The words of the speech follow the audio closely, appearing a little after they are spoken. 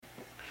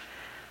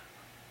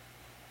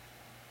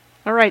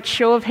All right,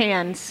 show of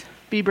hands.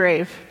 Be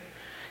brave.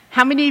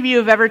 How many of you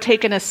have ever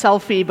taken a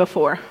selfie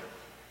before?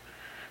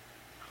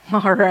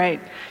 All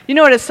right. You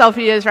know what a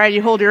selfie is, right?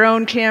 You hold your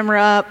own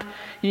camera up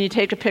and you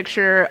take a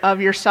picture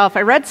of yourself.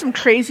 I read some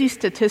crazy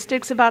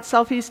statistics about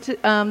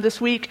selfies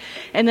this week,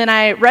 and then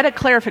I read a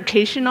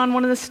clarification on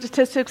one of the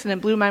statistics, and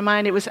it blew my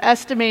mind. It was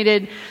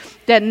estimated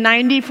that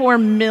 94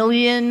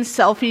 million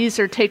selfies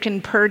are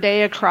taken per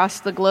day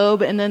across the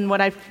globe, and then what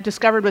I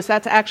discovered was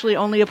that actually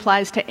only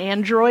applies to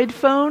Android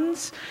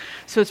phones,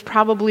 so it's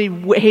probably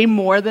way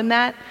more than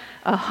that.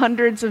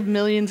 Hundreds of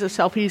millions of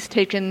selfies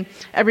taken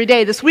every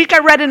day. This week I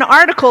read an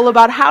article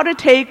about how to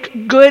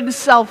take good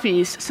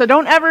selfies. So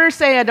don't ever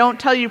say I don't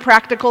tell you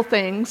practical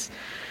things.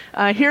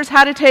 Here's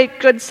how to take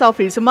good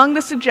selfies. Among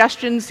the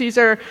suggestions, these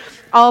are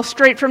all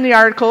straight from the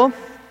article.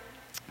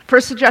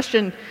 First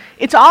suggestion,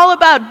 it's all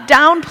about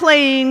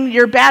downplaying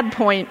your bad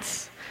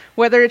points,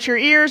 whether it's your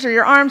ears or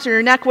your arms or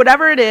your neck,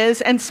 whatever it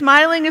is, and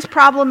smiling is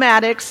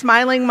problematic.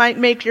 Smiling might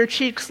make your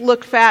cheeks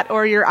look fat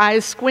or your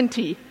eyes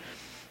squinty.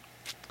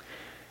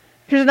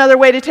 Here's another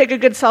way to take a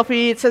good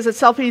selfie. It says that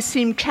selfies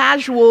seem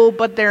casual,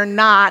 but they're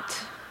not.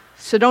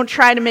 So don't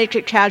try to make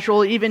it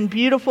casual. Even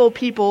beautiful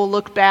people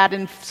look bad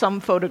in some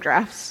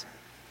photographs.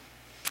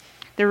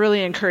 They're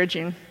really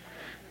encouraging.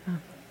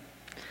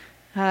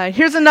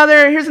 Here's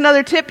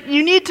another tip.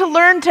 You need to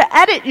learn to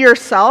edit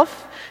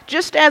yourself.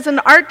 Just as an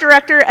art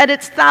director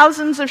edits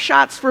thousands of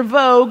shots for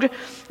Vogue,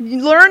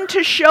 learn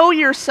to show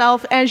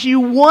yourself as you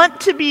want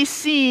to be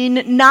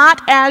seen,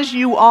 not as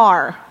you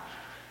are.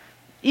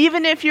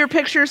 Even if your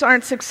pictures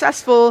aren't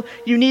successful,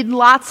 you need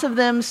lots of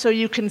them so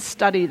you can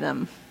study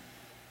them.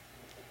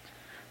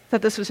 I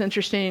thought this was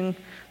interesting.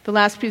 The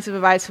last piece of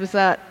advice was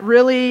that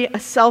really a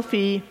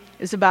selfie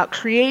is about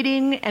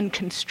creating and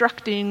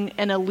constructing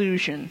an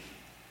illusion.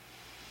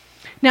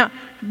 Now,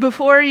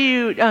 before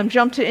you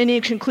jump to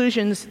any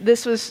conclusions,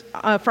 this was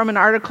from an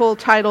article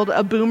titled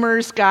A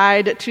Boomer's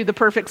Guide to the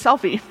Perfect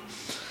Selfie.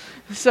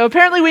 So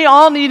apparently we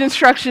all need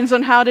instructions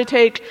on how to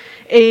take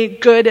a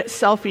good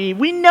selfie.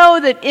 We know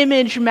that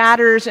image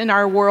matters in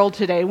our world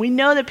today. We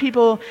know that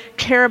people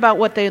care about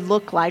what they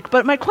look like.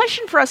 But my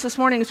question for us this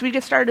morning as we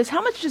get started is,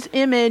 how much does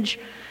image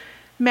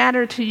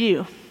matter to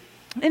you?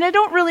 And I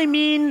don't really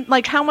mean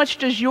like how much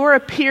does your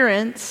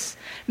appearance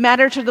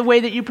matter to the way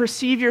that you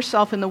perceive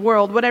yourself in the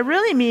world. What I'm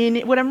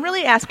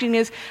really asking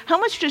is, how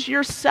much does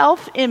your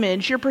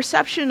self-image, your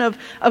perception of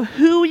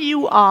who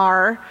you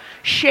are,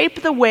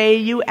 shape the way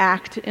you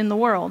act in the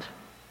world?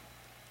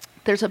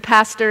 There's a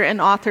pastor and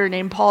author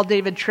named Paul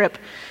David Tripp.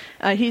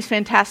 He's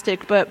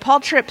fantastic, but Paul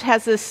Tripp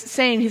has this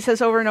saying, he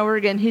says over and over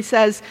again, he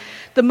says,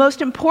 the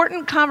most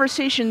important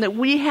conversation that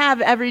we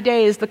have every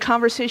day is the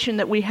conversation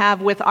that we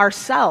have with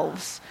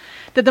ourselves.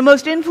 That the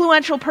most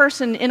influential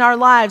person in our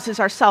lives is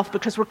ourselves,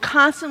 because we're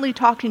constantly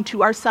talking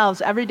to ourselves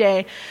every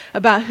day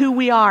about who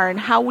we are and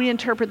how we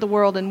interpret the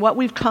world and what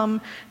we've come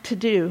to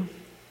do.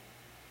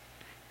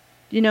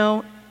 You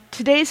know,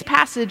 today's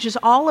passage is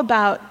all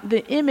about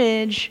the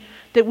image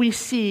that we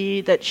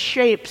see that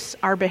shapes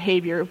our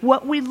behavior,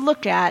 what we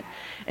look at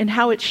and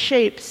how it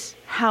shapes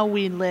how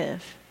we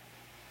live.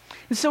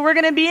 And so we're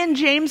going to be in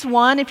James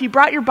 1. If you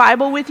brought your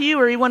Bible with you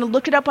or you want to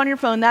look it up on your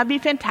phone, that'd be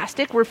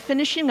fantastic. We're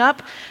finishing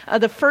up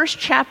the first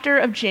chapter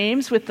of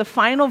James with the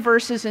final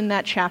verses in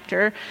that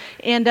chapter.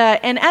 And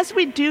as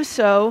we do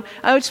so,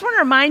 I just want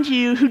to remind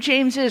you who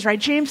James is, right?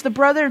 James, the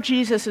brother of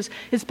Jesus,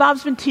 as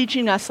Bob's been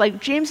teaching us, like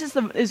James is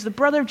the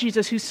brother of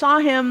Jesus who saw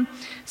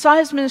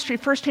his ministry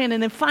firsthand,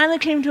 and then finally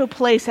came to a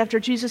place after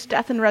Jesus'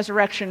 death and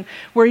resurrection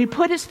where he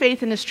put his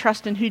faith and his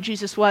trust in who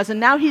Jesus was. And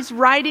now he's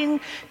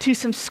writing to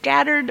some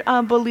scattered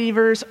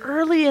believers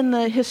early in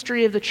the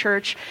history of the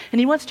church, and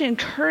he wants to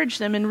encourage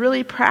them in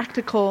really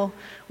practical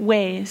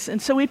ways.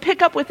 And so we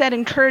pick up with that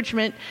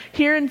encouragement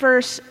here in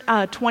verse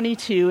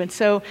 22. And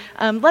so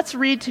let's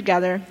read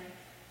together.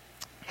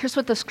 Here's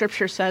what the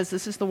scripture says.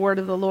 This is the word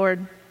of the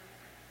Lord.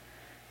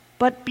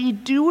 But be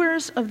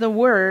doers of the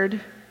word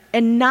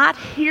and not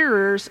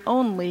hearers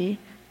only,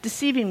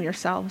 deceiving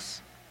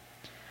yourselves.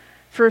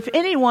 For if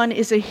anyone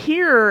is a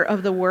hearer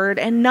of the word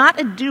and not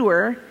a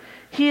doer,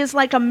 he is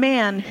like a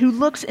man who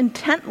looks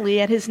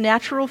intently at his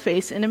natural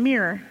face in a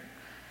mirror.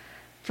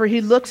 For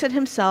he looks at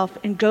himself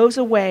and goes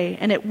away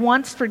and at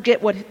once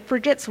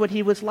forgets what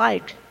he was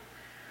like.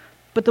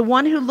 But the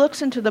one who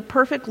looks into the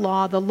perfect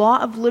law, the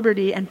law of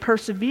liberty, and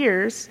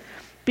perseveres,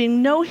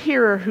 being no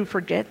hearer who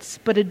forgets,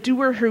 but a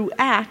doer who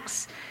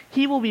acts,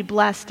 he will be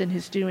blessed in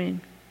his doing.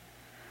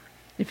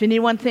 If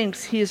anyone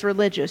thinks he is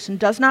religious and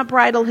does not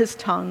bridle his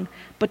tongue,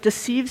 but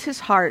deceives his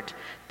heart,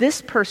 this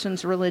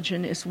person's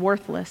religion is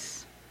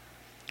worthless.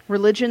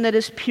 Religion that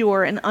is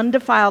pure and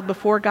undefiled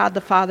before God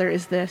the Father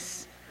is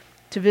this: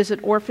 to visit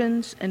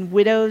orphans and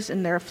widows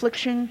in their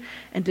affliction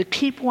and to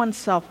keep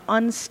oneself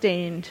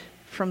unstained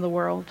from the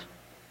world.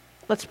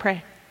 Let's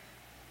pray.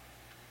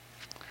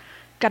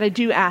 God, I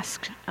do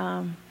ask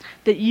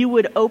that you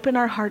would open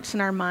our hearts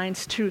and our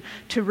minds to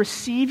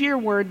receive your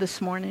word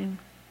this morning.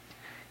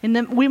 And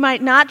that we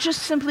might not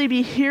just simply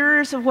be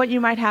hearers of what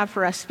you might have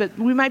for us, but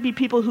we might be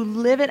people who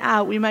live it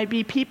out. We might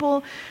be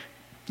people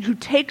who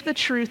take the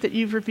truth that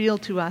you've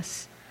revealed to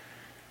us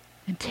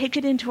and take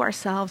it into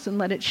ourselves and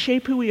let it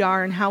shape who we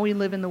are and how we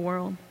live in the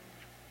world.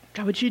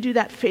 God, would you do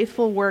that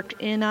faithful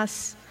work in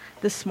us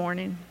this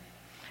morning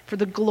for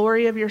the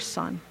glory of your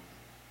Son?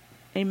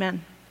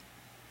 Amen.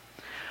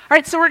 All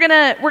right, so we're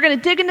gonna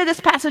dig into this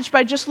passage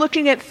by just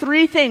looking at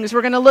three things.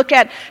 We're going to look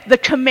at the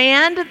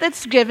command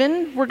that's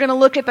given, we're going to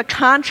look at the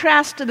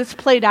contrast that's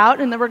played out,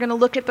 and then we're going to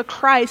look at the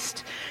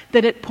Christ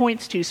that it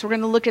points to. So we're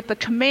going to look at the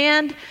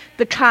command,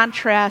 the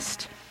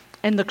contrast,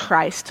 and the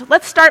Christ.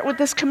 Let's start with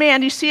this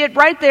command. You see it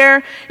right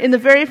there in the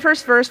very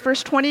first verse,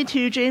 verse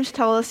 22. James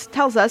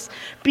tells us,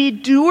 be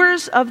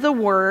doers of the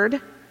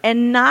word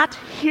and not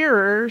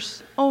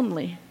hearers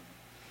only.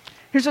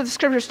 Here's what the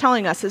scripture is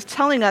telling us. It's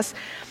telling us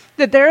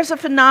that there is a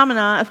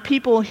phenomena of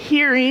people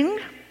hearing,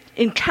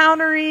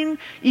 encountering,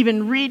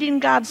 even reading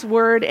God's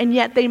word, and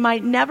yet they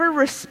might never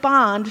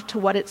respond to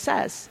what it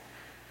says.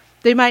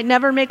 They might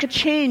never make a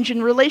change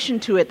in relation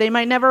to it. They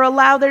might never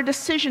allow their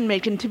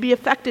decision-making to be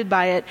affected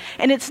by it.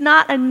 And it's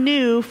not a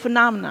new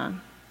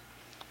phenomenon.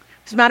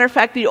 As a matter of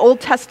fact, the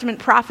Old Testament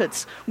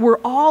prophets were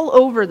all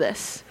over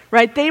this,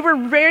 right? They were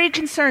very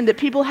concerned that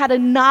people had a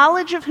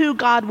knowledge of who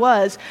God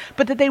was,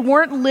 but that they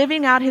weren't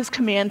living out his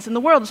commands in the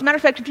world. As a matter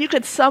of fact, if you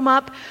could sum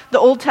up the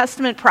Old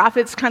Testament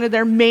prophets, kind of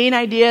their main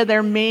idea,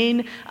 their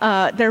main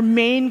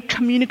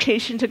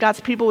communication to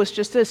God's people was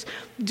just this: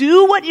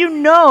 do what you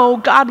know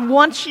God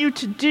wants you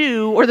to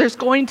do, or there's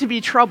going to be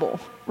trouble,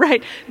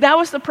 right? That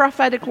was the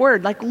prophetic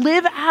word, like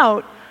live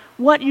out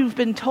what you've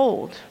been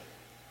told.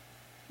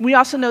 We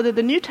also know that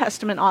the New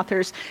Testament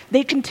authors,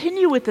 they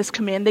continue with this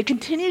command. They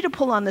continue to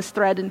pull on this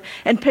thread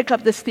and pick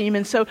up this theme.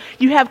 And so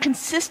you have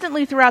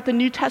consistently throughout the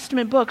New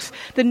Testament books,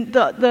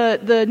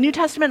 the New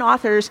Testament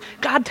authors,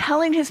 God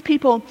telling his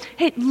people,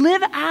 hey,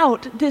 live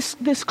out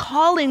this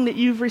calling that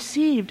you've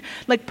received.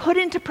 Like put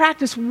into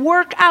practice,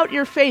 work out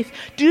your faith.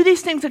 Do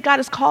these things that God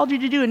has called you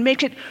to do and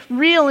make it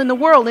real in the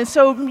world. And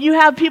so you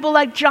have people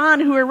like John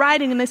who are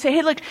writing and they say,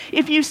 hey, look,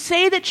 if you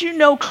say that you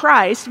know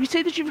Christ, if you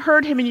say that you've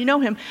heard him and you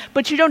know him,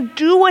 but you don't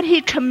do what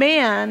he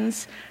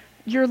commands,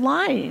 you're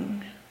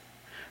lying,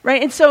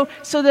 right? And so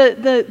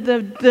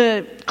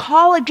the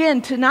call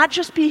again to not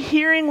just be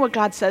hearing what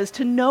God says,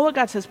 to know what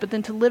God says, but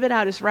then to live it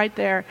out is right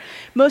there.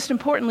 Most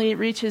importantly, it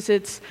reaches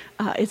its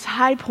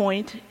high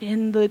point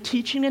in the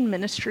teaching and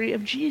ministry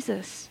of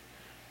Jesus.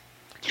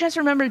 Do you guys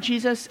remember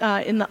Jesus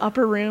in the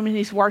upper room, and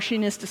he's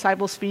washing his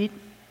disciples' feet,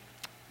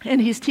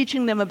 and he's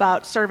teaching them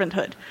about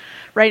servanthood,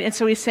 right? And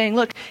so he's saying,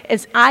 look,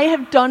 as I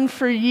have done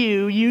for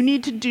you, you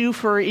need to do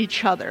for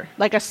each other.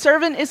 Like a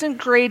servant isn't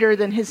greater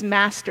than his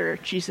master,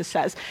 Jesus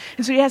says.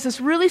 And so he has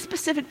this really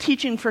specific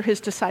teaching for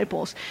his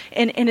disciples.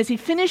 And as he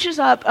finishes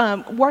up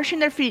washing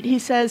their feet, he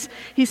says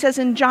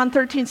in John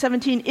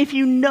 13:17, if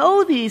you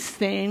know these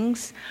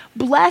things,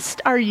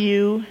 blessed are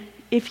you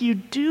if you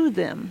do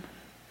them.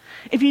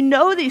 If you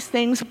know these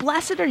things,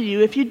 blessed are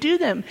you if you do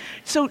them.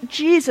 So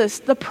Jesus,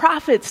 the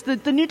prophets,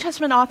 the New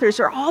Testament authors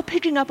are all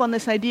picking up on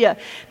this idea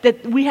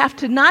that we have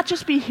to not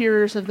just be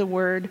hearers of the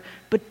word,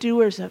 but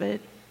doers of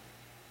it.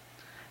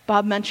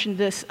 Bob mentioned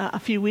this a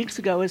few weeks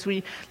ago as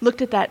we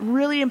looked at that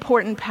really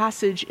important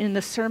passage in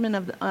the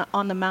Sermon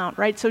on the Mount,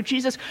 right? So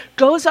Jesus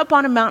goes up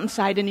on a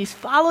mountainside and he's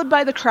followed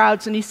by the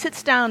crowds and he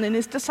sits down and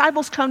his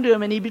disciples come to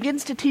him and he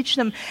begins to teach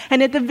them.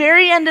 And at the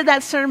very end of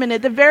that sermon,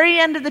 at the very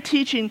end of the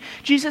teaching,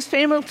 Jesus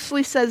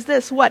famously says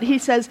this, what? He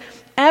says,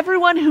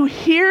 everyone who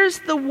hears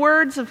the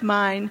words of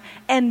mine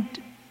and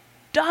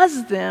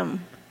does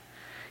them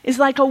is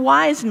like a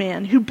wise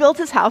man who built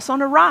his house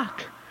on a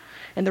rock.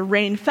 And the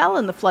rain fell,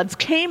 and the floods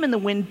came, and the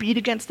wind beat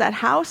against that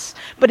house,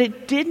 but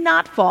it did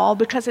not fall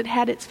because it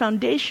had its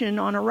foundation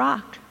on a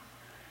rock.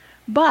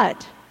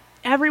 But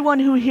everyone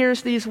who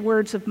hears these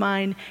words of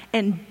mine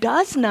and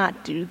does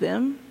not do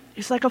them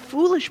is like a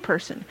foolish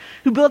person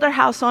who built their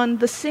house on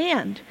the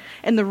sand.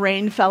 And the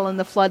rain fell, and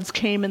the floods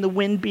came, and the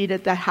wind beat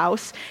at the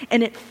house,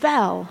 and it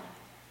fell,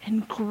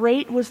 and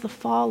great was the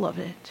fall of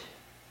it.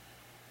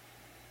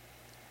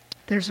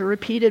 There's a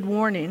repeated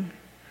warning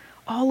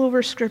all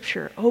over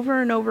Scripture,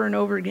 over and over and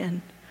over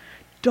again.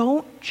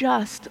 Don't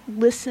just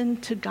listen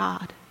to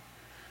God.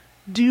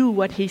 Do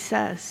what he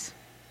says.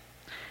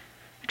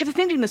 I got to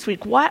thinking this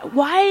week, why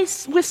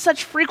with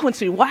such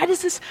frequency? Why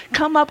does this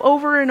come up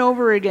over and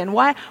over again?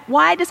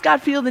 Why does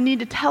God feel the need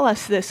to tell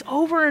us this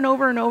over and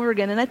over and over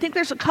again? And I think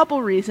there's a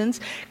couple reasons.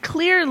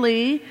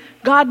 Clearly,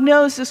 God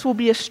knows this will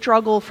be a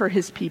struggle for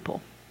his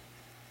people.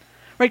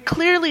 Right,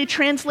 clearly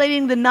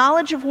translating the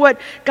knowledge of what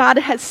God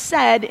has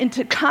said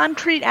into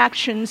concrete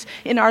actions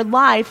in our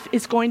life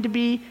is going to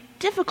be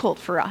difficult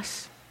for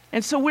us.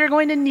 And so we're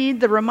going to need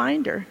the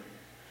reminder.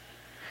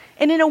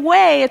 And in a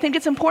way, I think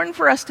it's important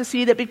for us to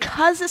see that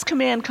because this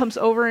command comes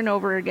over and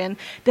over again,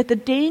 that the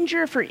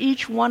danger for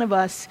each one of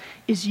us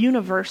is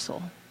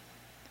universal.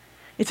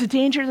 It's a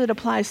danger that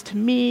applies to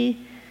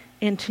me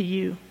and to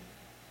you.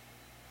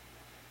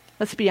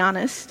 Let's be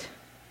honest.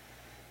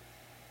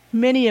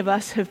 Many of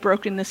us have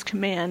broken this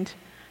command,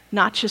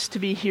 not just to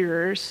be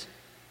hearers,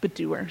 but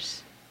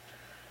doers.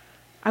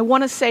 I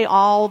want to say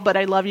all, but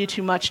I love you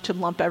too much to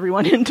lump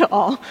everyone into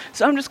all.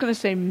 So I'm just going to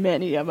say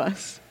many of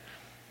us.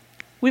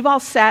 We've all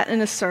sat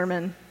in a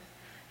sermon,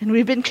 and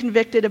we've been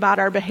convicted about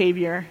our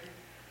behavior.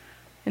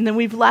 And then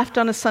we've left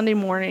on a Sunday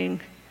morning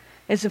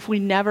as if we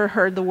never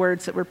heard the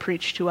words that were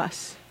preached to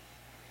us.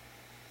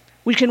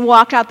 We can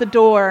walk out the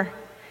door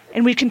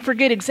and we can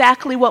forget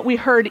exactly what we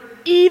heard,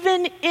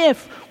 even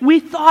if we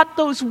thought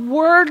those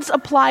words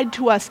applied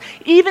to us,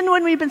 even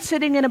when we've been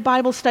sitting in a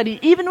Bible study,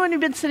 even when we've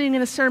been sitting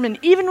in a sermon,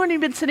 even when we've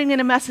been sitting in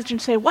a message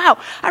and say, wow,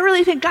 I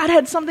really think God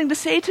had something to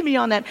say to me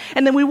on that.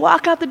 And then we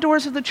walk out the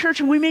doors of the church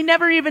and we may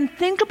never even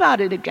think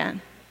about it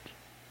again.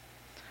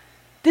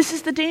 This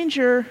is the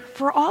danger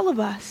for all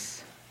of us.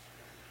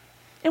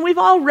 And we've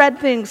all read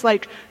things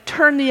like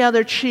turn the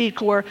other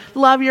cheek, or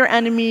love your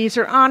enemies,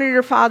 or honor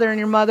your father and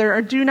your mother,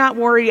 or do not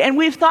worry. And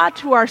we've thought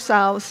to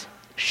ourselves,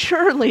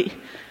 surely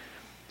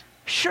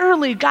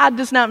God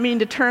does not mean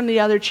to turn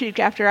the other cheek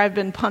after I've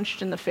been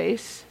punched in the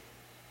face.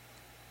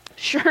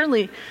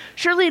 Surely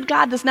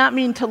God does not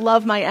mean to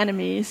love my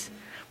enemies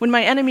when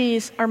my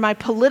enemies are my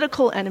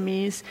political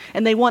enemies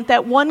and they want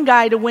that one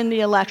guy to win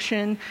the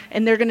election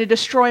and they're going to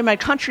destroy my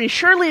country.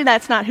 Surely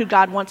that's not who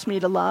God wants me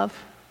to love.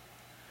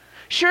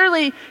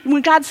 Surely,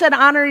 when God said,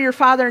 honor your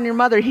father and your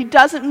mother, he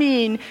doesn't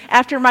mean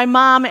after my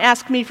mom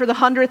asked me for the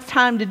 100th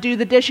time to do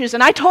the dishes,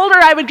 and I told her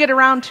I would get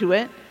around to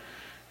it.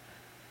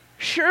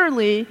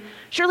 Surely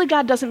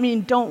God doesn't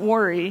mean don't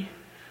worry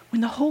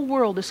when the whole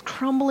world is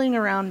crumbling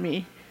around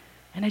me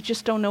and I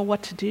just don't know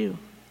what to do.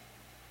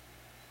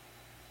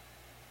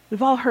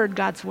 We've all heard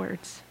God's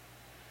words,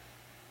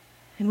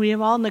 and we have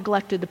all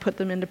neglected to put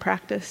them into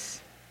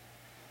practice.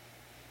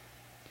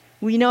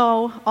 We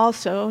know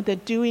also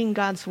that doing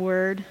God's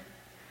word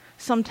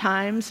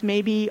sometimes,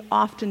 maybe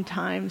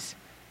oftentimes,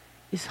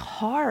 is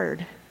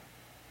hard.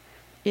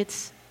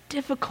 It's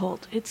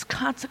difficult. It's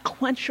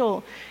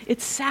consequential.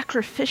 It's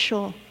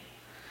sacrificial.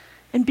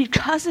 And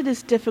because it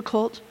is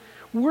difficult,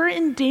 we're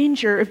in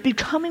danger of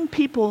becoming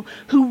people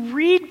who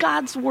read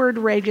God's word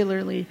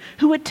regularly,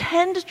 who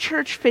attend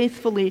church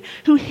faithfully,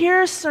 who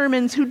hear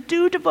sermons, who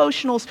do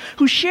devotionals,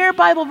 who share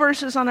Bible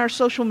verses on our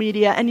social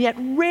media, and yet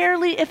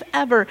rarely, if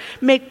ever,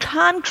 make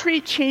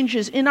concrete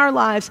changes in our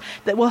lives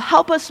that will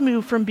help us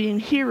move from being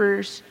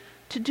hearers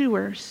to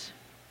doers.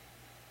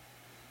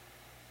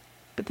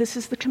 But this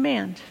is the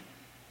command.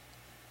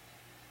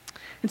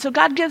 And so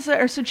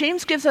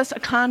James gives us a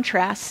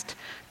contrast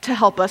to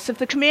help us. If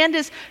the command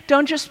is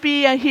don't just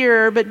be a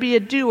hearer, but be a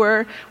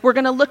doer, we're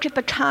going to look at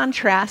the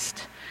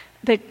contrast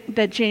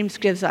that James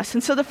gives us.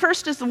 And so the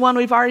first is the one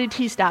we've already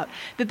teased out,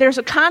 that there's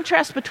a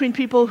contrast between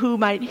people who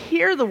might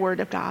hear the word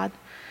of God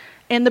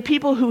and the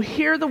people who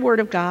hear the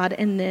word of God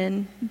and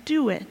then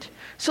do it.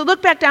 So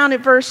look back down at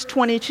verse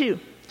 22.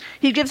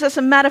 He gives us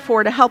a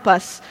metaphor to help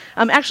us.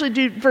 Actually,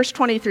 do verse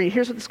 23.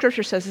 Here's what the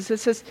scripture says. It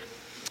says,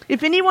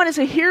 if anyone is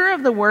a hearer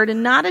of the word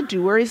and not a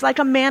doer, he's like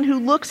a man who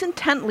looks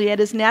intently at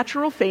his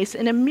natural face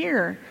in a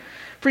mirror.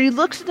 For he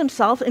looks at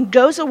himself and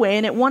goes away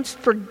and at once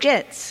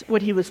forgets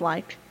what he was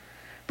like.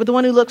 But the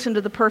one who looks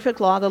into the perfect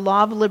law, the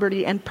law of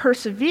liberty, and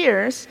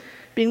perseveres,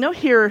 being no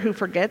hearer who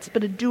forgets,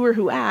 but a doer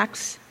who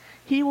acts,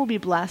 he will be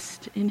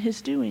blessed in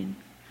his doing.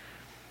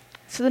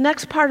 So the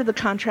next part of the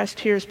contrast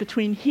here is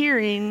between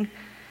hearing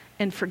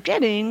and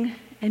forgetting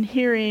and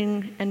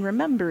hearing and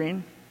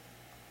remembering.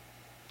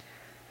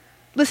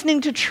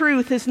 Listening to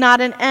truth is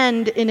not an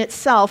end in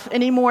itself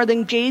any more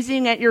than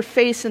gazing at your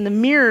face in the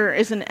mirror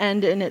is an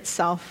end in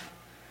itself.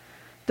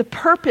 The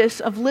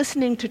purpose of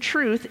listening to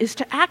truth is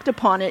to act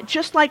upon it,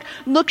 just like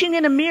looking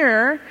in a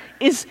mirror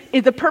is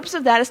the purpose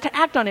of that is to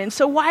act on it. And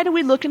so why do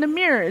we look in a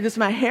mirror? Does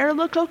my hair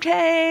look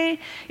okay?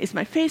 Is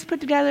my face put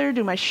together?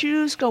 Do my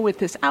shoes go with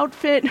this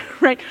outfit?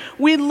 Right?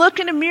 We look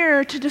in a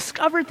mirror to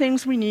discover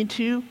things we need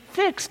to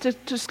fix, to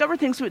discover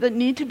things that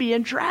need to be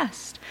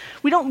addressed.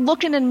 We don't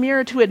look in a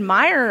mirror to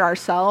admire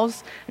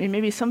ourselves. I mean,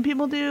 maybe some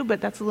people do,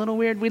 but that's a little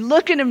weird. We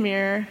look in a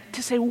mirror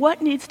to say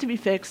what needs to be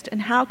fixed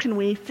and how can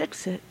we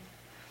fix it.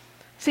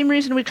 Same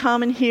reason we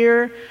come and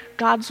hear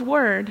God's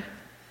word.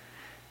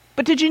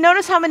 But did you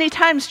notice how many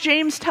times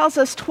James tells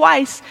us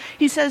twice?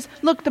 He says,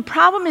 look, the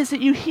problem is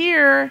that you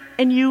hear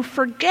and you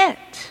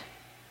forget.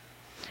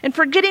 And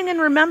forgetting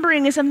and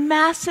remembering is a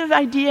massive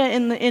idea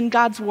in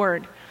God's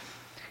word.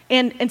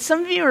 And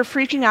some of you are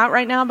freaking out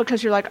right now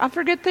because you're like, I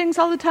forget things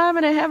all the time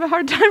and I have a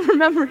hard time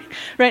remembering,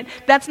 right?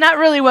 That's not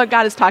really what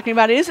God is talking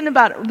about. It isn't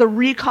about the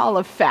recall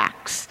of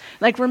facts.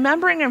 Like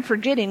remembering and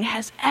forgetting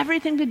has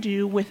everything to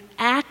do with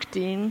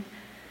acting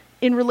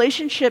in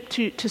relationship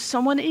to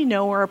someone that you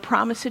know or a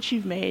promise that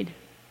you've made.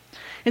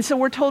 And so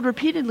we're told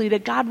repeatedly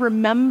that God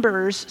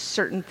remembers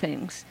certain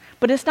things.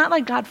 But it's not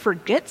like God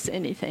forgets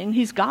anything.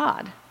 He's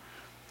God.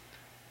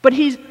 But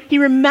he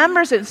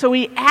remembers it, so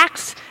he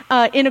acts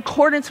in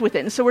accordance with it.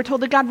 And so we're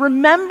told that God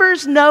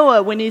remembers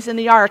Noah when he's in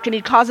the ark and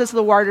he causes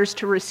the waters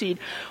to recede.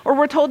 Or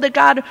we're told that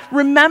God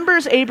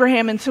remembers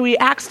Abraham and so he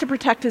acts to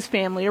protect his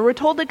family. Or we're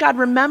told that God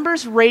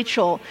remembers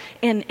Rachel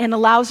and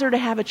allows her to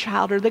have a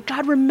child. Or that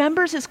God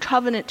remembers his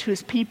covenant to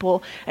his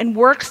people and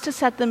works to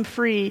set them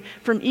free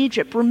from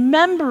Egypt.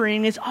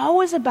 Remembering is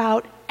always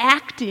about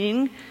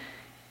acting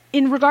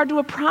in regard to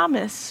a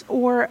promise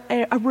or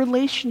a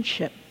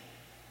relationship.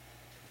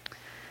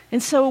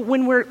 And so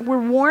when we're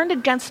warned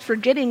against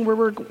forgetting,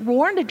 we're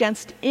warned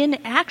against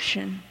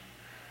inaction.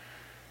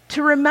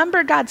 To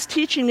remember God's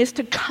teaching is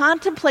to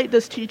contemplate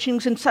those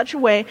teachings in such a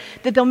way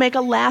that they'll make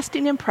a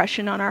lasting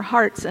impression on our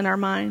hearts and our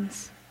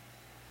minds.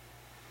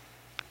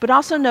 But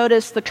also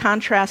notice the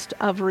contrast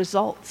of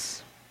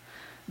results.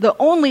 The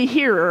only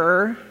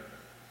hearer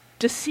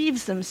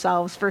deceives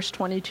themselves, verse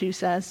 22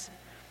 says.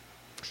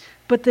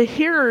 But the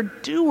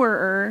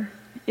hearer-doer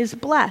is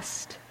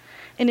blessed.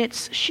 And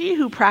it's she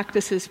who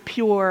practices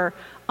pure,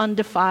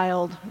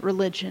 undefiled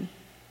religion.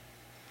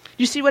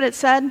 You see what it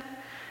said?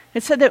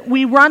 It said that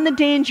we run the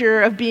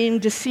danger of being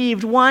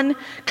deceived. One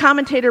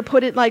commentator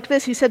put it like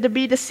this. He said, to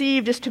be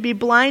deceived is to be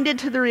blinded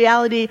to the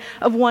reality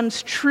of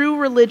one's true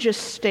religious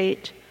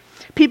state.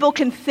 People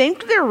can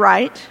think they're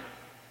right.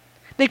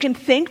 They can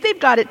think they've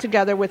got it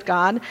together with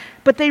God,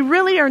 but they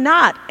really are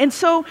not. And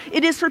so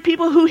it is for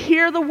people who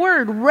hear the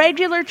word,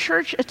 regular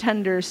church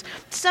attenders,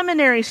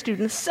 seminary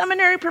students,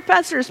 seminary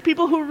professors,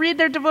 people who read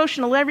their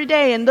devotional every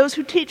day, and those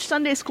who teach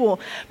Sunday school.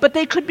 But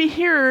they could be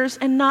hearers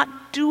and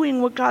not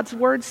doing what God's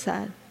word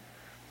said.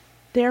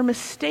 They are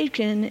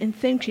mistaken in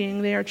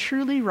thinking they are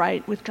truly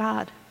right with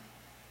God.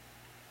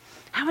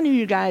 How many of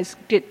you guys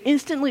get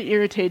instantly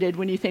irritated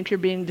when you think you're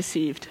being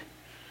deceived?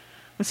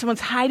 When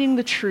someone's hiding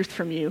the truth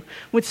from you,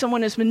 when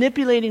someone is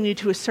manipulating you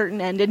to a certain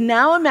end. And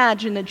now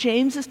imagine that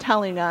James is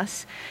telling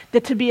us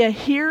that to be a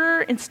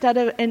hearer instead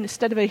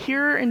of a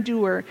hearer and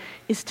doer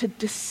is to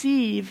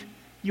deceive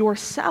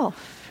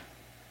yourself.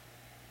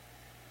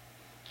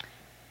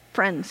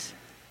 Friends,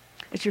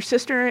 as your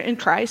sister in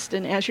Christ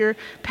and as your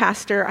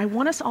pastor, I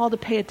want us all to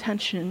pay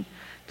attention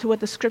to what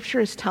the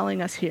scripture is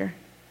telling us here.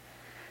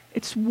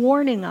 It's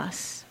warning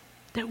us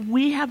that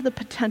we have the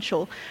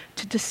potential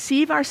to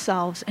deceive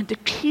ourselves and to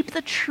keep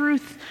the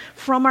truth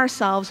from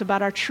ourselves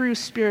about our true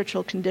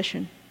spiritual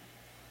condition.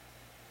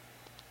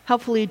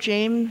 Helpfully,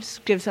 James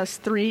gives us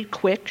 3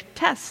 quick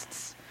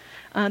tests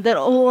that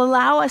will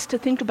allow us to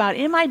think about,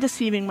 am I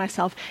deceiving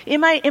myself?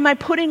 Am I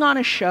putting on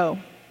a show?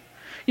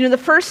 You know, the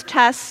first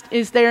test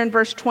is there in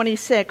verse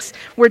 26,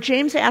 where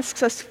James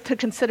asks us to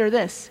consider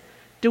this.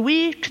 Do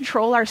we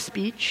control our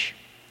speech?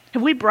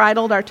 Have we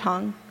bridled our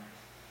tongue?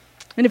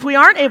 And if we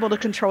aren't able to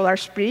control our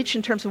speech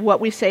in terms of what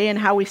we say and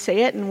how we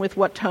say it and with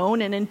what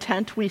tone and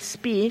intent we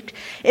speak,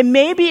 it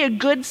may be a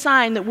good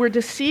sign that we're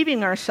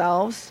deceiving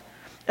ourselves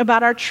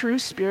about our true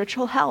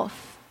spiritual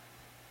health.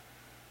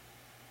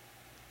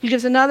 He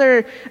gives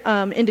another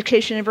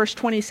indication in verse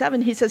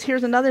 27. He says,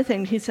 here's another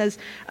thing. He says,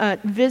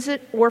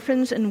 visit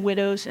orphans and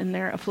widows in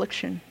their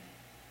affliction.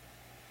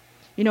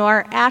 You know,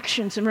 our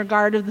actions in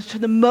regard to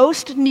the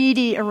most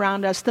needy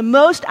around us, the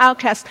most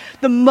outcast,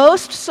 the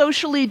most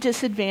socially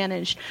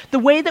disadvantaged, the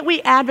way that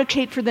we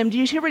advocate for them. Do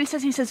you hear what he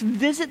says? He says,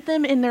 visit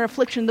them in their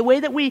affliction. The way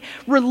that we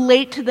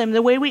relate to them,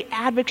 the way we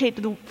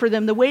advocate for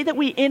them, the way that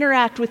we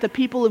interact with the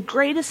people of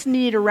greatest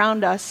need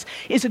around us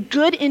is a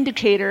good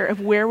indicator of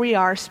where we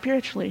are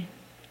spiritually.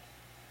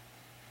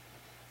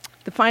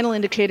 The final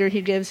indicator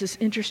he gives is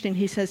interesting.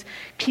 He says,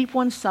 keep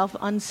oneself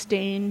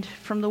unstained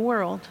from the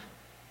world.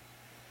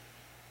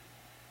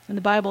 In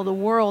the Bible, the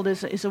world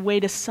is a way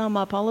to sum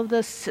up all of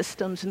the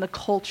systems and the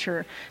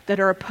culture that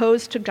are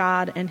opposed to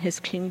God and his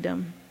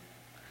kingdom.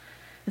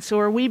 And so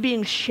are we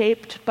being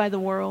shaped by the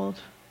world,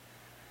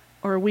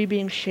 or are we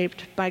being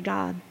shaped by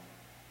God?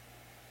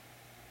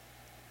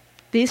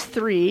 These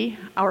 3,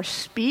 our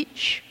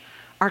speech,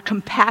 our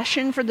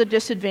compassion for the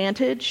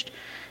disadvantaged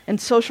and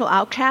social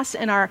outcasts,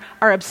 and our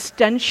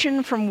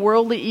abstention from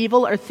worldly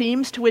evil are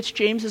themes to which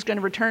James is going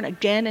to return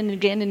again and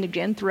again and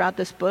again throughout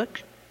this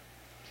book.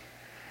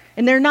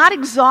 And they're not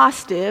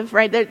exhaustive,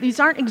 right? These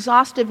aren't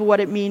exhaustive of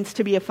what it means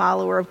to be a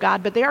follower of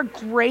God, but they are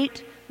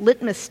great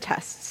litmus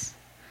tests.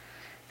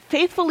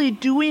 Faithfully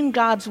doing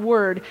God's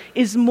word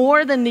is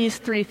more than these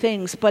 3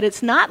 things, but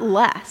it's not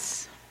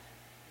less.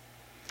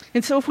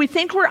 And so if we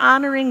think we're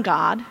honoring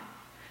God,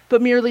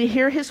 but merely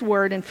hear his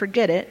word and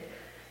forget it,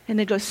 and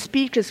then go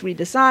speak as we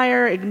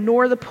desire,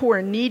 ignore the poor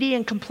and needy,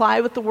 and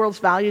comply with the world's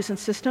values and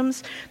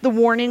systems, the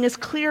warning is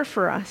clear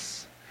for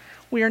us.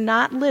 We are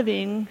not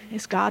living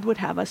as God would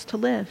have us to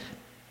live.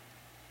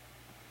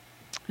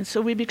 And so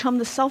we become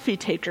the selfie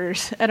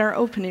takers at our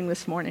opening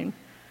this morning.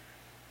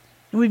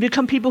 And we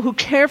become people who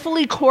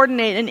carefully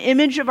coordinate an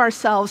image of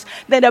ourselves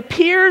that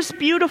appears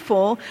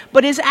beautiful,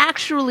 but is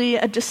actually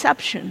a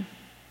deception.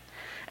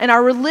 And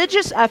our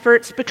religious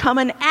efforts become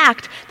an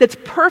act that's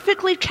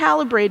perfectly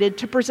calibrated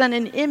to present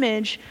an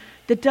image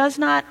that does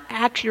not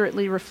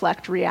accurately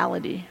reflect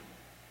reality.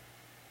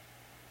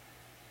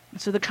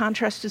 And so the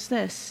contrast is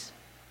this.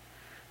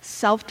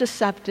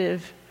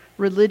 self-deceptive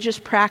religious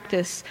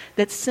practice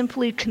that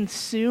simply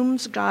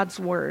consumes God's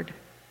word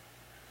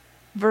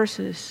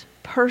versus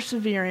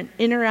perseverant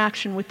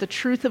interaction with the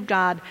truth of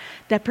God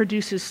that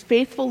produces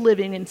faithful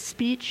living in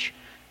speech,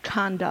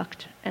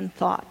 conduct, and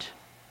thought.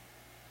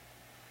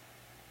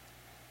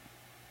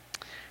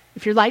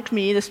 If you're like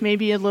me, this may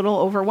be a little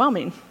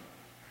overwhelming.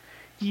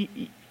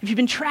 If you've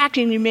been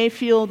tracking, you may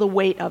feel the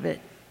weight of it.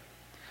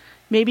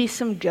 Maybe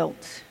some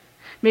guilt.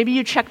 Maybe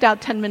you checked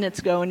out 10 minutes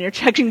ago and you're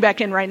checking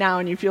back in right now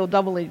and you feel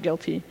doubly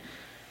guilty.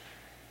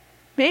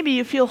 Maybe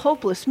you feel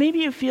hopeless. Maybe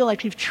you feel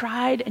like you've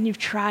tried and you've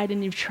tried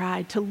and you've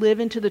tried to live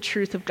into the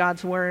truth of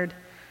God's word,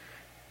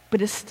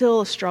 but it's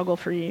still a struggle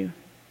for you.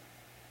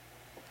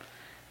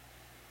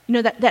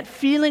 You know, that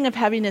feeling of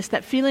heaviness,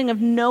 that feeling of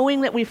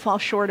knowing that we fall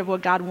short of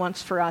what God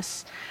wants for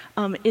us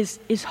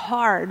is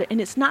hard, and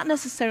it's not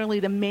necessarily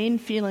the main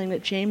feeling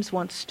that James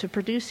wants to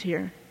produce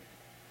here.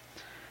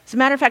 As a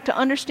matter of fact, to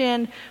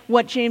understand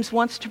what James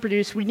wants to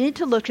produce, we need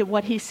to look at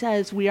what he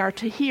says we are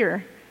to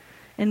hear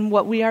and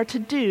what we are to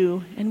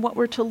do and what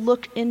we're to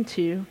look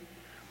into.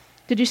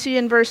 Did you see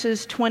in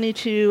verses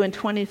 22 and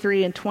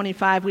 23 and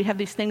 25, we have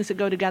these things that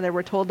go together.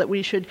 We're told that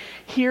we should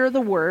hear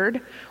the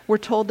word, we're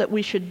told that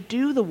we should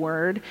do the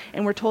word,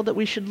 and we're told that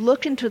we should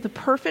look into the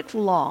perfect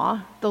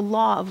law, the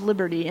law of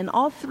liberty. And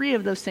all three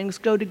of those things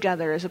go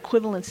together as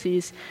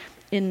equivalencies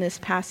in this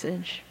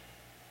passage.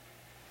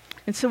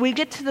 And so we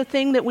get to the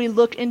thing that we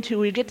look into,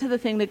 we get to the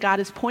thing that God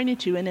is pointing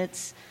to, and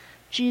it's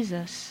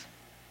Jesus.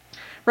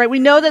 Right? We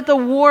know that the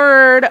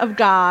Word of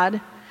God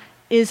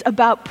is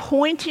about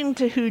pointing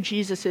to who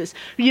Jesus is.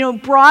 You know,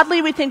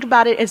 broadly we think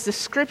about it as the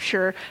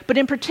Scripture, but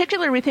in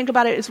particular we think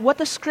about it as what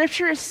the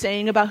Scripture is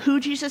saying about who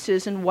Jesus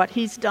is and what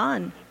he's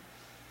done.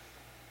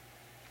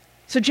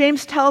 So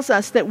James tells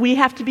us that we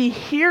have to be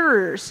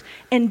hearers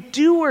and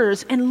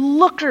doers and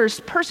lookers,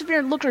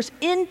 perseverant lookers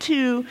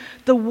into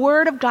the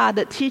Word of God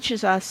that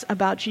teaches us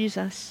about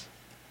Jesus.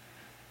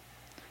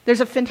 There's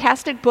a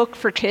fantastic book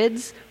for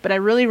kids, but I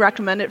really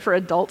recommend it for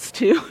adults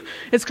too.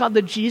 It's called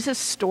the Jesus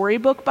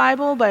Storybook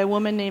Bible by a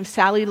woman named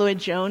Sally Lloyd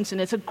Jones, and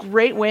it's a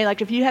great way,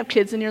 like if you have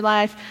kids in your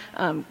life,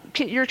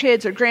 your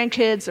kids or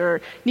grandkids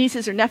or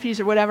nieces or nephews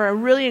or whatever, I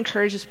really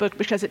encourage this book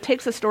because it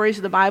takes the stories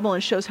of the Bible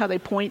and shows how they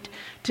point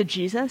to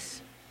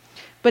Jesus.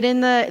 But in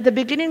the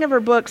beginning of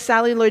her book,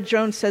 Sally Lloyd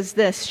Jones says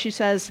this. She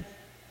says,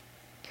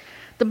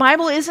 "The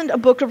Bible isn't a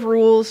book of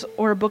rules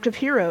or a book of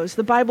heroes.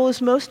 The Bible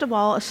is most of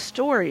all a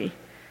story.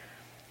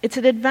 It's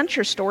an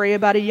adventure story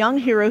about a young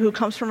hero who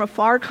comes from a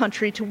far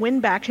country to win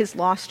back his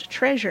lost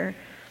treasure.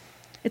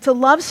 It's a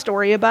love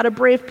story about a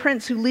brave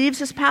prince who leaves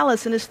his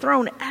palace and his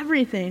throne,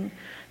 everything,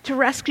 to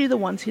rescue the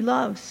ones he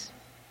loves.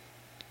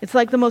 It's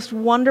like the most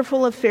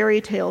wonderful of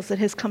fairy tales that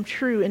has come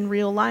true in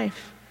real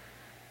life.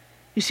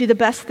 You see, the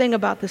best thing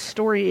about this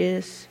story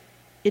is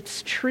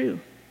it's true.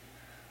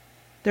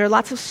 There are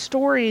lots of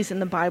stories in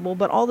the Bible,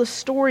 but all the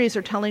stories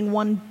are telling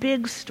one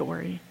big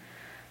story.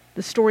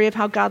 The story of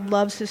how God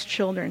loves his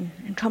children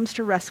and comes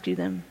to rescue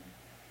them.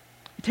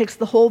 It takes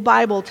the whole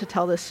Bible to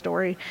tell this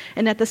story.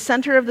 And at the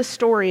center of the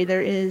story,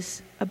 there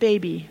is a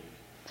baby.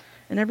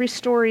 And every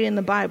story in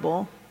the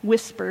Bible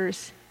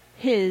whispers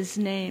his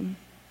name.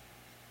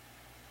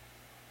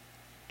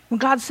 When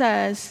God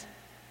says,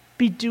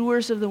 be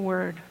doers of the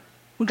word,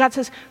 when God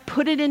says,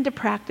 put it into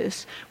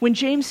practice. When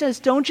James says,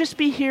 don't just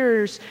be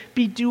hearers,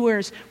 be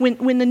doers. When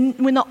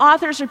the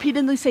authors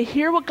repeatedly say,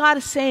 hear what God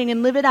is saying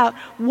and live it out,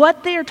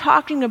 what they are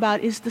talking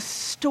about is the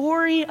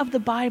story of the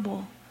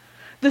Bible.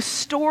 The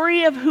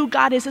story of who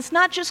God is. It's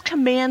not just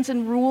commands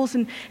and rules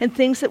and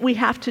things that we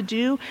have to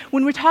do.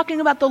 When we're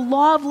talking about the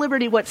law of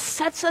liberty, what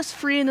sets us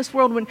free in this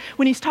world,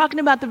 when he's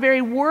talking about the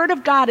very word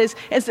of God,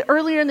 as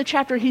earlier in the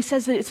chapter he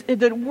says that it's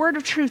the word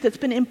of truth that's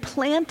been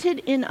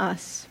implanted in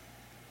us.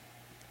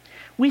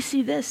 We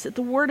see this, that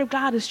the Word of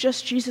God is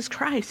just Jesus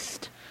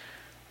Christ,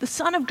 the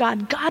Son of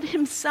God, God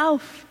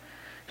himself,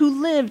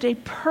 who lived a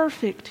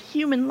perfect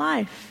human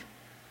life.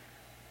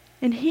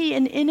 And he,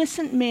 an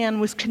innocent man,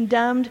 was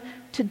condemned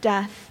to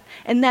death.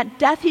 And that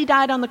death he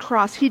died on the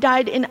cross. He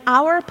died in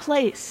our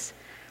place,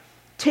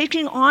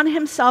 taking on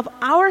himself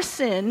our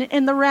sin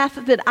and the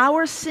wrath that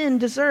our sin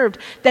deserved,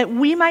 that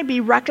we might be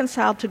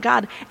reconciled to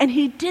God. And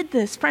he did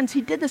this, friends,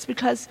 he did this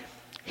because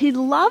he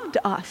loved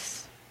us.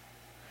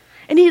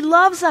 And he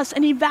loves us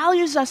and he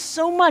values us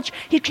so much,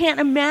 he can't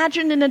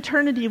imagine an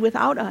eternity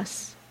without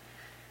us.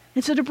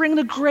 And so to bring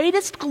the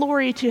greatest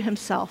glory to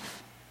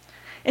himself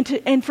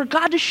and for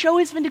God to show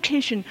his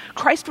vindication,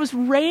 Christ was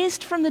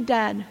raised from the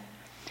dead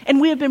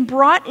and we have been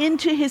brought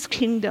into his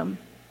kingdom.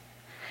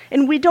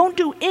 And we don't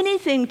do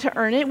anything to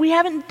earn it. We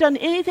haven't done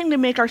anything to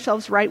make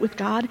ourselves right with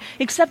God,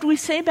 except we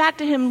say back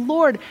to him,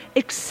 Lord,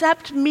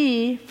 accept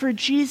me for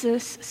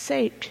Jesus'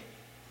 sake.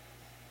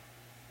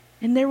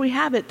 And there we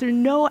have it. Through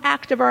no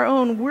act of our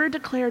own, we're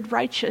declared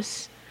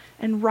righteous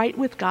and right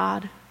with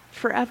God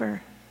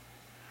forever.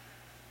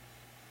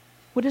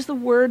 What is the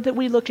word that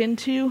we look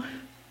into?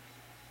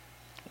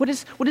 What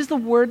is the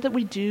word that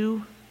we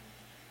do?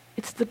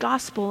 It's the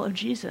gospel of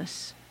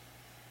Jesus.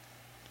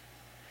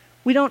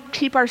 We don't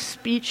keep our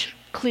speech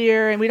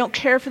clear, and we don't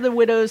care for the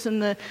widows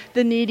and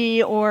the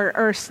needy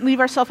or leave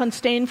ourselves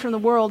unstained from the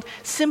world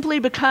simply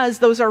because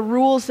those are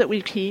rules that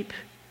we keep.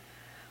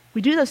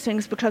 We do those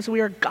things because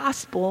we are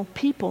gospel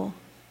people.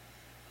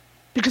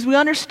 Because we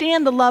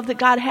understand the love that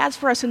God has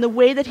for us and the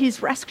way that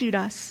he's rescued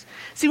us.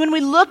 See, when we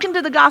look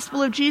into the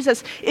gospel of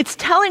Jesus, it's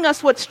telling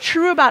us what's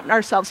true about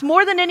ourselves.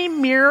 More than any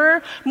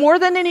mirror, more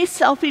than any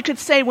selfie could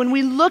say, when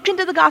we look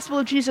into the gospel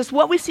of Jesus,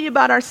 what we see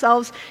about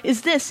ourselves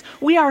is this: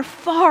 we are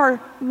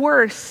far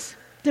worse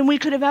than we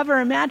could have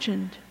ever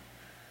imagined.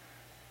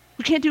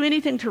 We can't do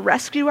anything to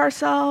rescue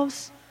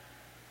ourselves.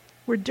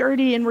 We're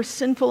dirty and we're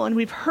sinful, and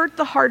we've hurt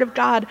the heart of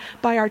God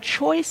by our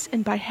choice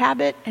and by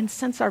habit and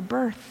since our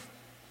birth.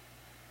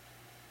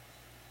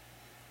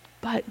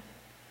 But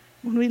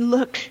when we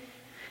look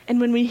and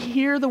when we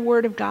hear the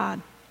word of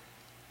God,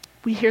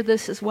 we hear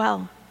this as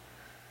well.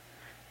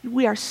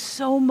 We are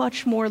so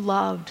much more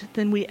loved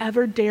than we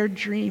ever dared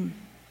dream.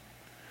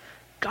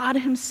 God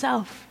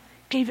himself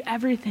gave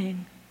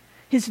everything.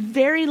 His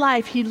very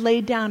life he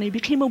laid down. He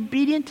became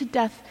obedient to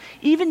death,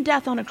 even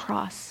death on a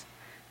cross,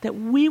 that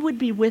we would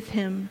be with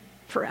him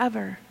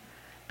forever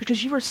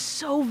because you are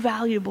so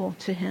valuable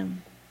to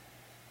him.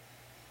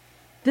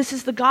 This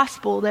is the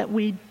gospel that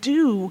we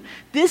do.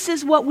 This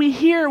is what we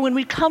hear when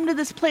we come to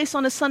this place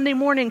on a Sunday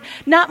morning.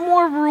 Not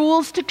more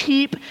rules to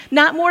keep,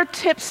 not more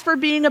tips for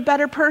being a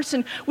better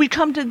person. We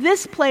come to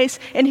this place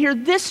and hear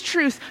this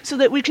truth so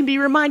that we can be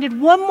reminded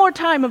one more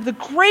time of the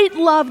great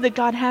love that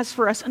God has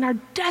for us and our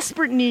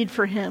desperate need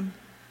for him.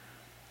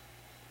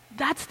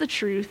 That's the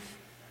truth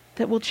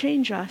that will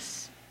change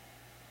us.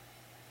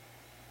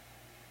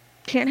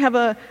 Can't have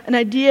an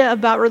idea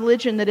about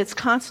religion that it's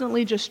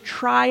constantly just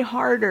try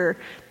harder,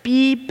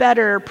 be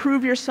better,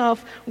 prove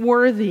yourself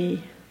worthy.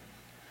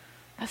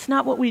 That's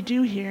not what we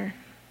do here.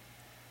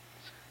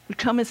 We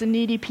come as a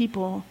needy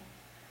people,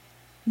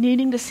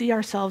 needing to see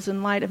ourselves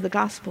in light of the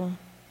gospel.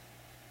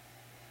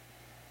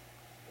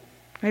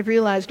 I've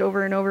realized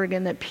over and over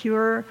again that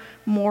pure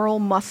moral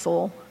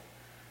muscle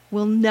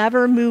will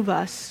never move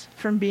us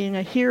from being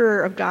a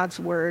hearer of God's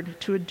word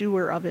to a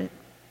doer of it.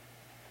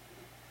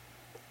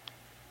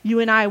 You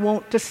and I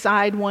won't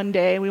decide one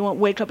day, we won't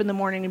wake up in the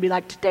morning and be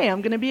like, today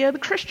I'm going to be a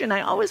Christian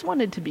I always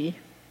wanted to be.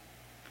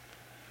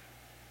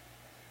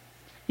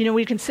 You know,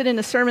 we can sit in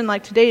a sermon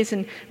like today's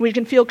and we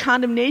can feel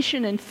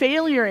condemnation and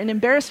failure and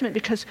embarrassment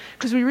because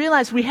we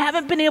realize we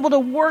haven't been able to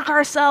work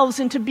ourselves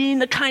into being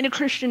the kind of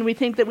Christian we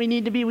think that we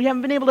need to be. We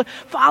haven't been able to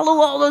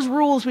follow all those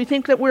rules we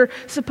think that we're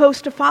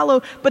supposed to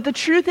follow. But the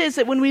truth is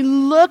that when we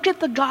look at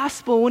the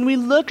gospel, when we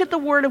look at the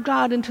word of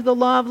God and to the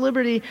law of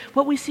liberty,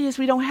 what we see is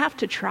we don't have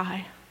to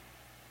try.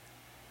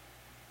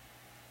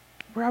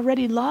 We're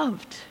already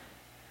loved,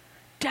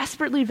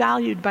 desperately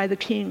valued by the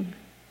King.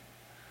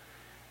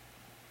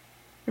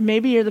 Or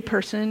maybe you're the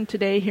person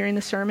today hearing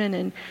the sermon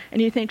and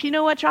you think, you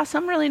know what, Joss,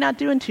 I'm really not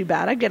doing too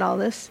bad. I get all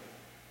this.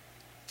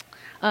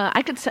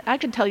 I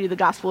could tell you the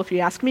gospel if you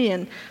ask me,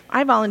 and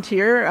I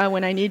volunteer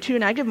when I need to,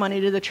 and I give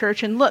money to the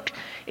church. And look,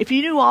 if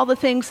you knew all the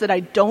things that I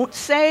don't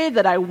say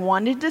that I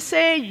wanted to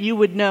say, you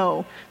would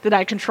know that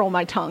I control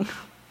my tongue.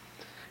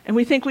 And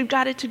we think we've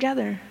got it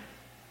together.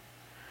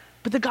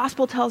 But the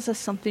gospel tells us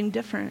something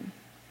different.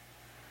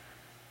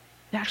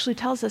 It actually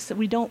tells us that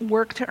we don't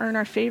work to earn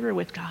our favor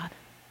with God.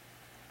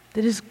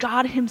 That it is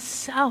God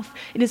himself.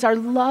 It is our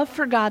love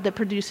for God that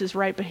produces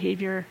right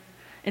behavior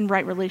and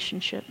right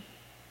relationship.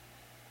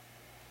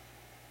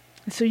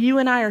 And so you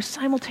and I are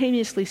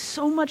simultaneously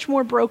so much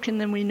more broken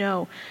than we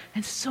know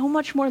and so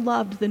much more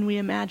loved than we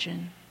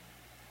imagine.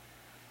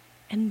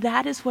 And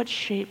that is what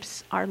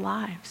shapes our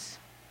lives.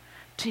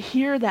 To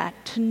hear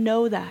that, to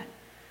know that,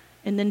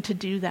 and then to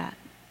do that.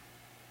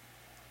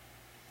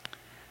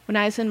 When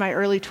I was in my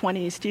early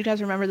 20s, do you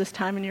guys remember this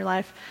time in your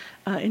life?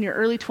 In your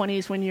early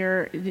 20s when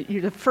you're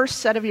the first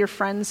set of your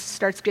friends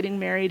starts getting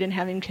married and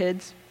having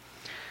kids.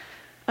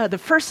 The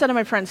first set of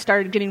my friends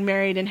started getting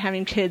married and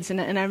having kids, and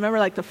I remember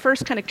like the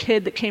first kind of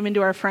kid that came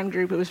into our friend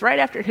group, it was right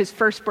after his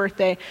first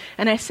birthday,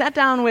 and I sat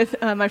down with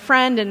my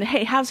friend and,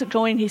 hey, how's it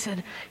going? He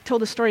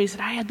told a story. He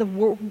said, I had the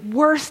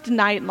worst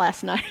night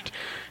last night.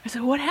 I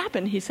said, what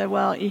happened? He said,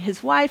 well,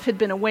 his wife had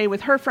been away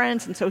with her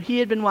friends, and so he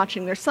had been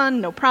watching their son,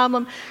 no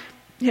problem.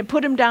 He had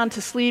put him down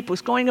to sleep,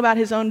 was going about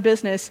his own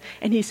business,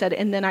 and he said,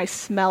 and then I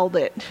smelled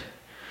it.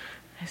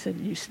 I said,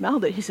 you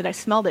smelled it? He said, I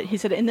smelled it. He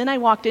said, and then I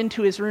walked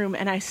into his room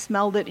and I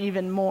smelled it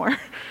even more.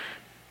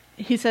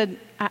 He said,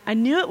 I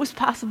knew it was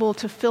possible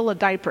to fill a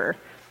diaper.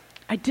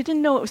 I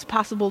didn't know it was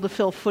possible to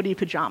fill footy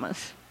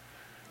pajamas.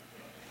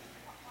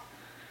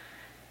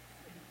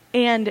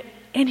 And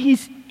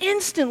he's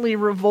instantly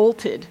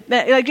revolted.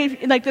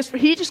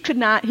 He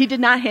did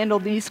not handle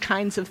these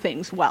kinds of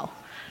things well.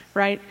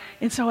 Right?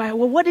 And so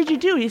what did you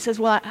do? He says,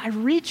 well, I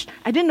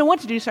didn't know what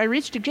to do, so I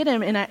reached to get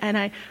him, and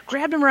I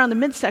grabbed him around the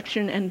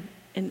midsection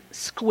and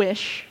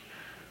squish.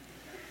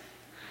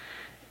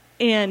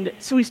 And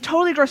so he's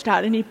totally grossed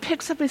out, and he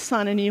picks up his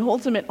son, and he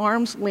holds him at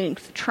arm's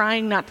length,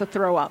 trying not to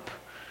throw up,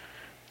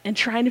 and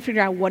trying to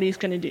figure out what he's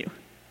going to do.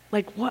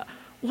 Like,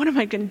 what am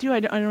I going to do? I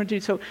don't know what to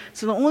do.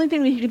 So the only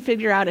thing that he can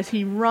figure out is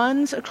he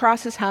runs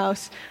across his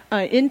house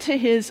into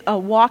his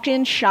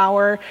walk-in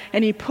shower,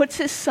 and he puts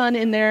his son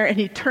in there, and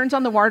he turns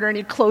on the water, and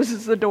he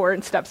closes the door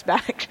and steps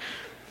back.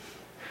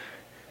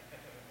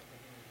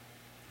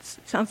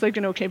 Sounds like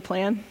an okay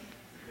plan.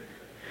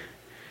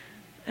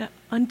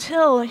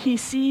 Until he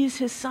sees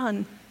his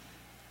son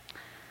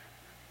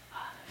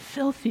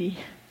filthy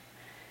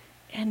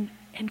and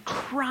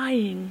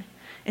crying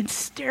and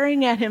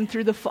staring at him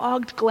through the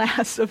fogged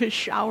glass of his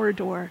shower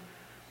door,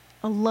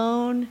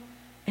 alone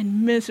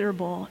and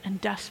miserable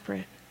and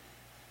desperate.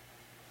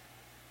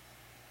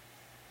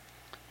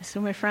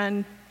 So my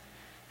friend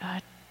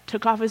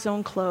took off his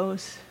own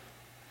clothes,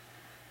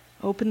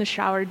 opened the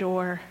shower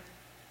door,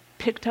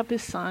 picked up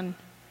his son,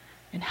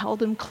 and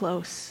held him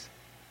close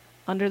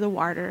under the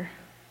water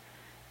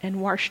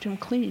and washed him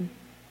clean.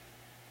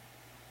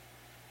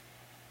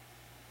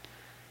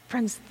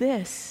 Friends,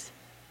 this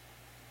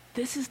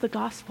is the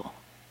gospel.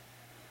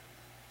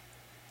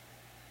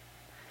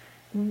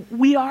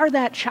 We are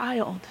that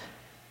child.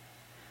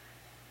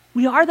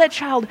 We are that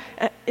child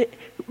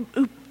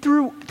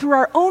through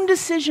our own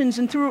decisions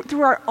and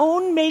through our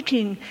own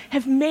making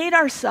have made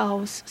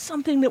ourselves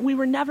something that we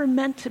were never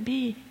meant to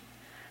be.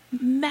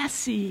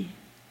 Messy,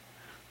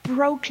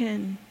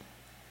 broken,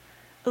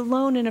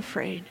 alone and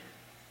afraid.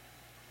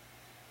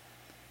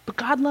 But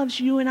God loves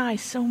you and I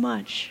so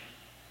much.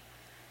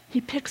 He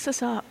picks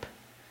us up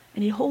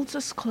and he holds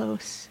us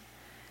close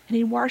and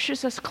he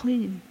washes us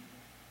clean.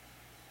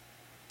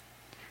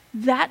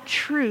 That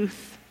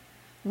truth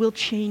will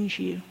change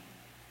you.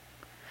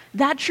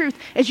 That truth,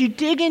 as you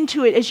dig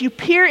into it, as you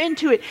peer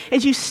into it,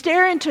 as you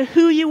stare into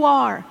who you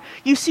are,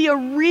 you see a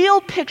real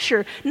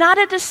picture, not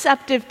a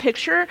deceptive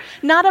picture,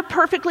 not a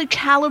perfectly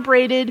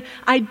calibrated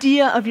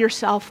idea of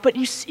yourself, but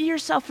you see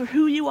yourself for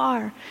who you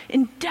are,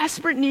 in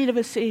desperate need of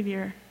a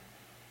Savior,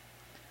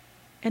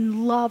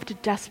 and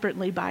loved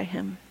desperately by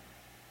him.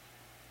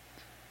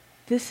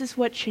 This is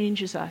what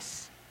changes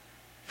us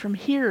from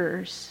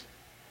hearers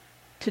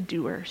to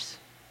doers.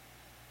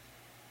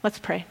 Let's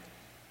pray.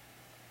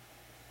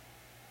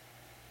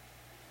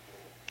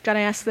 God,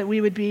 I ask that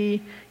we would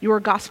be your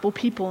gospel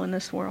people in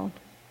this world.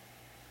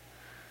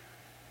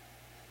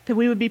 That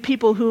we would be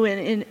people who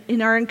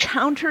in our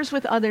encounters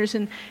with others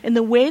and in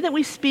the way that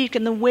we speak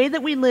and the way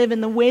that we live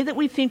and the way that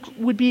we think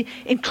would be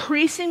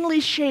increasingly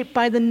shaped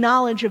by the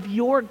knowledge of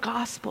your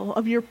gospel,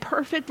 of your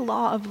perfect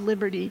law of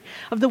liberty,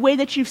 of the way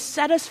that you've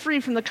set us free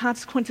from the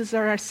consequences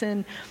of our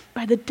sin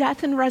by the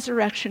death and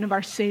resurrection of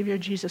our Savior,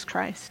 Jesus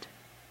Christ.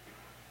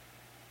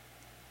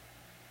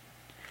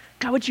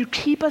 God, would you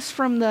keep us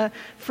from the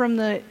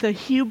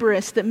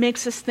hubris that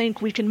makes us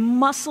think we can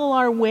muscle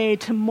our way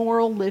to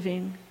moral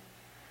living?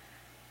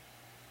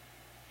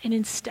 And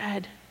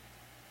instead,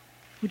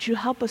 would you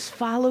help us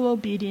follow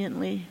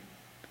obediently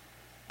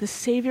the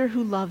Savior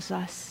who loves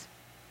us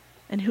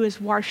and who has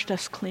washed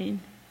us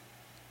clean?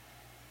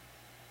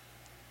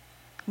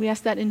 We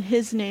ask that in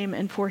his name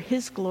and for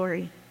his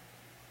glory.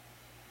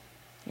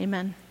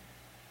 Amen.